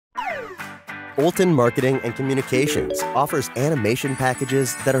Olton Marketing and Communications offers animation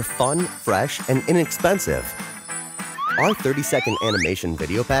packages that are fun, fresh, and inexpensive. Our 30-second animation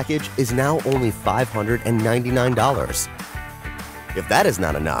video package is now only $599. If that is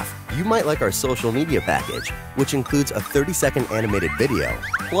not enough, you might like our social media package, which includes a 30-second animated video,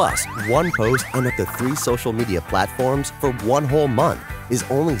 plus one post on up to 3 social media platforms for 1 whole month is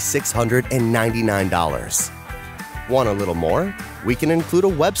only $699. Want a little more? We can include a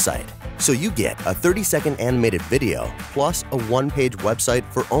website. So you get a 30-second animated video plus a 1-page website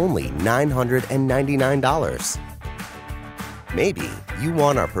for only $999. Maybe you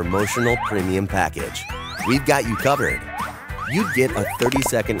want our promotional premium package. We've got you covered. You'd get a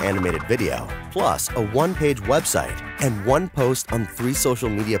 30-second animated video plus a 1-page website and 1 post on 3 social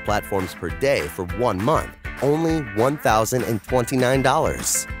media platforms per day for 1 month, only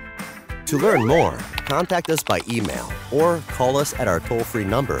 $1,029. To learn more, contact us by email or call us at our toll-free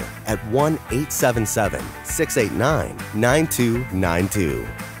number at 1-877-689-9292.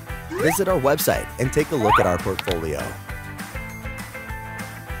 Visit our website and take a look at our portfolio.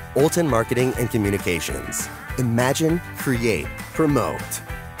 Olton Marketing and Communications. Imagine, create, promote.